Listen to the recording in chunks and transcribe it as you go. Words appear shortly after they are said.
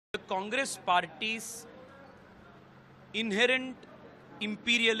Congress party's inherent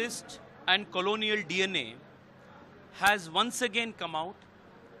imperialist and colonial DNA has once again come out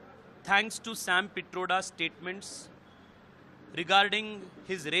thanks to Sam Pitroda's statements regarding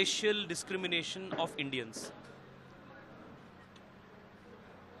his racial discrimination of Indians.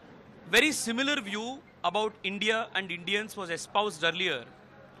 Very similar view about India and Indians was espoused earlier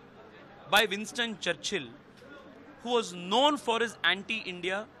by Winston Churchill, who was known for his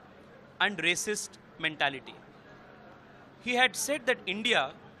anti-India and racist mentality. He had said that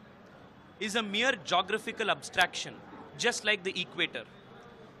India is a mere geographical abstraction, just like the equator.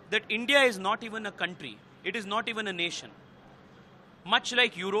 That India is not even a country, it is not even a nation. Much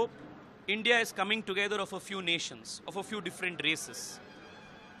like Europe, India is coming together of a few nations, of a few different races.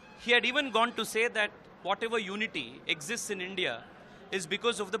 He had even gone to say that whatever unity exists in India is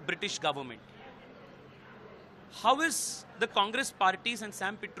because of the British government. How is the Congress party's and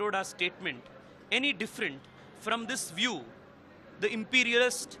Sam Pitroda's statement any different from this view, the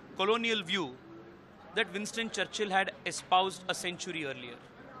imperialist colonial view that Winston Churchill had espoused a century earlier?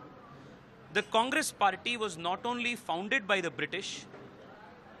 The Congress party was not only founded by the British,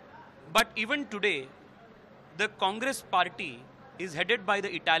 but even today, the Congress party is headed by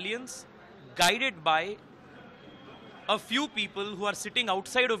the Italians, guided by a few people who are sitting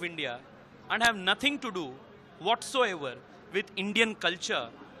outside of India and have nothing to do whatsoever with Indian culture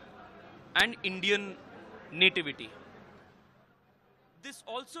and Indian nativity. This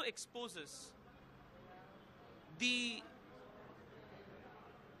also exposes the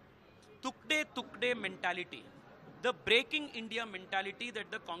tukde mentality, the breaking India mentality that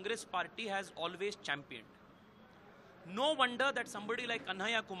the Congress party has always championed. No wonder that somebody like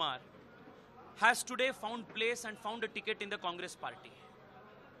Kanhaiya Kumar has today found place and found a ticket in the Congress party.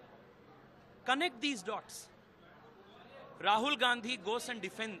 Connect these dots. Rahul Gandhi goes and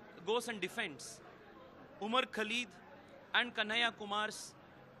defends Umar Khalid and Kanhaiya Kumar's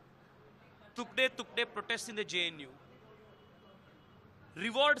tukde protests in the JNU.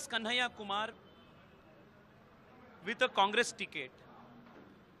 Rewards Kanhaiya Kumar with a Congress ticket.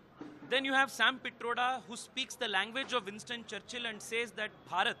 Then you have Sam Pitroda, who speaks the language of Winston Churchill and says that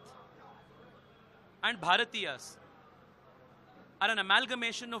Bharat and Bharatiyas are an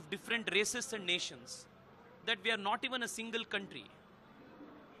amalgamation of different races and nations, that we are not even a single country.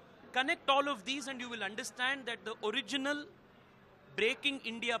 Connect all of these and you will understand that the original Breaking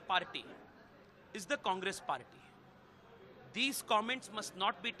India party is the Congress party. These comments must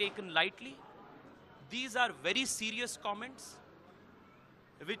not be taken lightly. These are very serious comments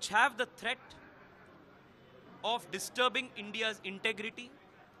which have the threat of disturbing India's integrity,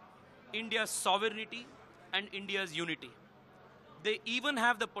 India's sovereignty, and India's unity. They even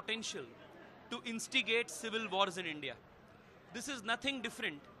have the potential to instigate civil wars in India. This is nothing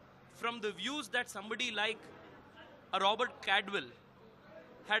different from the views that somebody like a Robert Cadwell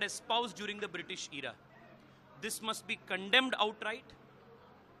had espoused during the British era. This must be condemned outright,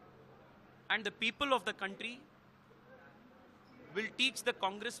 and the people of the country will teach the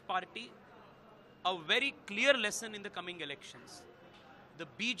Congress party a very clear lesson in the coming elections. The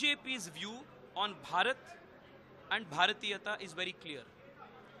BJP's view on Bharat and Bharatiyata is very clear.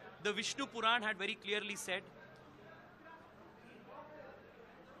 The Vishnu Puran had very clearly said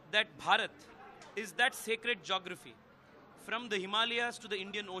that Bharat is that sacred geography from the Himalayas to the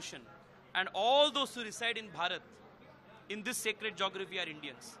Indian Ocean, and all those who reside in Bharat, in this sacred geography, are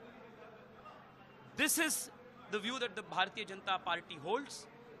Indians. This is the view that the Bharatiya Janata Party holds,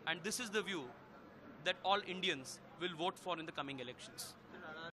 and this is the view that all Indians will vote for in the coming elections.